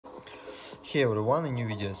Hey everyone, a new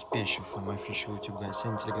video special for my official YouTube guys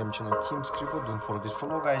and Telegram channel Team Scribble. Don't forget to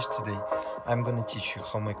follow guys. Today I'm gonna teach you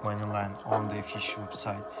how to make money online on the official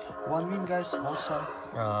website OneWin guys. Also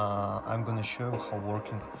I'm gonna show you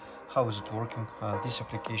how is it working this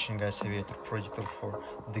application guys, Aviator predictor for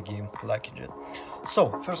the game Lucky Jet. So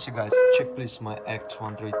first guys, check please my Act 2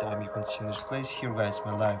 Android time. You can see in this place here guys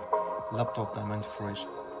my live laptop. I'm in fresh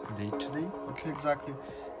day today. Okay, exactly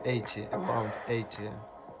around 80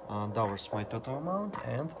 dollars my total amount,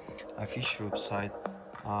 and official website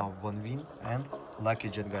OneWin and Lucky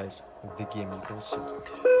Jet guys, the game you can see.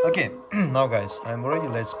 Okay, now guys I'm ready,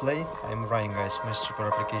 let's play. I'm running guys my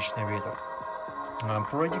super application Aviator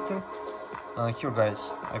predictor. Here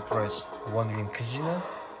guys I press OneWin Casino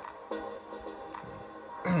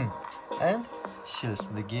and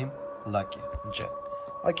select the game Lucky Jet.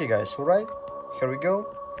 Okay guys, alright, here we go,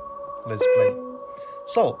 let's play.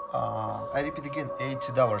 So I repeat again,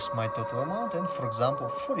 $80 my total amount, and for example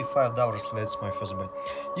 $45 let's my first bet.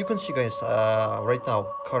 You can see guys right now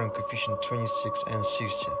current coefficient 26 and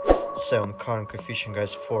 67 current coefficient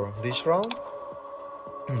guys for this round.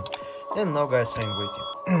 And now guys I'm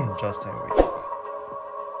waiting. Just I'm waiting.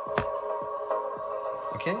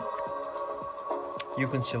 Okay, you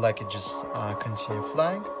can see like it just continue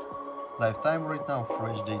flying. Lifetime right now for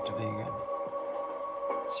each day today again,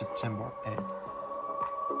 September 8th.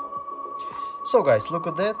 So guys, look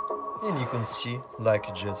at that, and you can see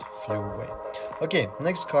Lucky Jet flew away. Okay,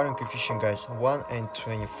 next current coefficient guys, 1 and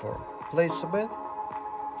 24. Place a bet,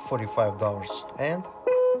 $45 and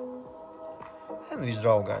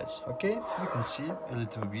withdraw guys. Okay, you can see a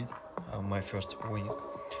little bit my first winning.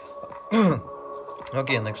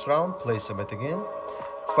 Okay, next round, place a bet again.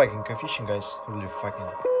 Fucking coefficient guys, really fucking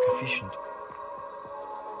coefficient.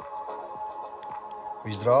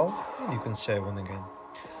 Withdraw, and you can see I won again.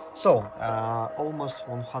 So almost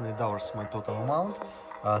 $100 my total amount.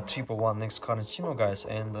 Triple one next current signal guys,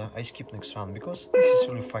 and I skip next round because this is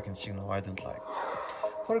really fucking signal I don't like.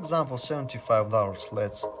 For example $75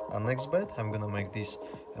 let's next bet. I'm gonna make this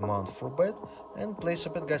amount for bet and place a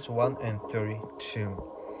bet guys, 1 and 32.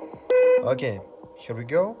 Okay, here we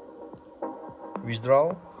go,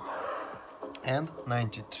 withdraw, and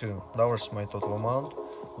 $92 my total amount.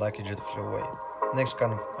 Lucky Jet flew away. Next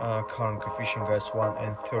current coefficient guys, 1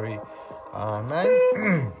 and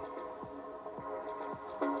 39.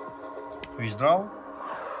 Withdraw,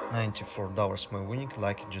 $94 my winning.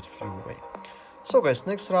 Lucky Jet flew away. So guys,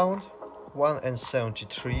 next round, 1 and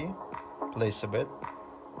 73. Place a bet.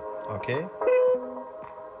 Okay,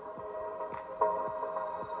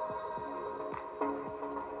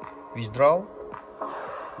 withdraw,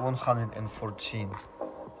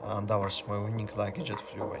 $114 my winning. Lucky Jet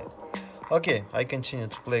flew away. Okay, I continue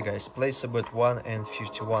to play guys. Place a bet, 1 and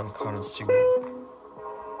 51 current signal.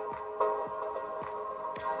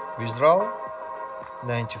 Withdraw,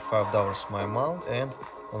 $95 my amount and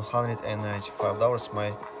 $195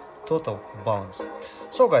 my total balance.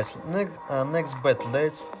 So guys, next bet,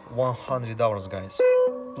 let's $100 guys.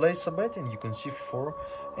 Place a bet, and you can see 4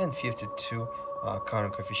 and 52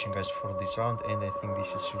 current coefficient guys for this round, and I think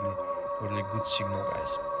this is really good signal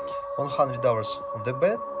guys. $100 the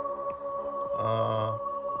bet.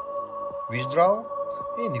 Withdraw,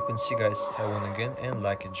 and you can see guys I won again, and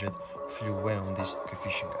Lucky Jet flew away on this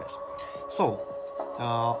coefficient guys. So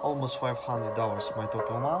almost $500 my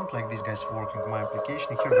total amount. Like this guys working my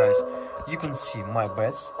application. Here guys you can see my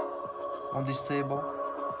bets on this table.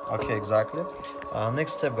 Okay, exactly.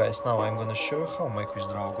 Next step guys, now I'm gonna show you how to make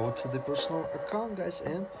withdrawal. Go to the personal account guys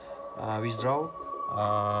and withdraw.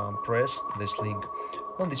 Press this link.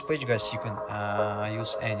 On this page guys you can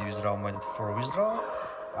use any withdrawal method for withdrawal.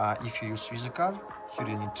 If you use Visa card, here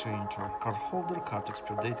you need to enter card holder, card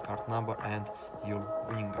expire date, card number, and your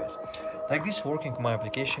winning guys. Like this working my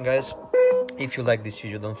application guys. If you like this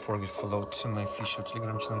video, don't forget to follow to my official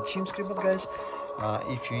Telegram channel Team Scribble guys.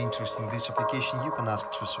 If you're interested in this application, you can ask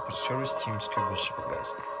to support service Team Scribble support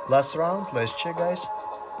guys. Last round, let's check guys.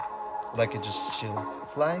 Like it just still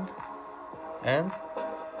flying and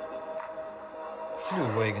flew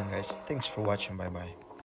away again guys. Thanks for watching, bye bye.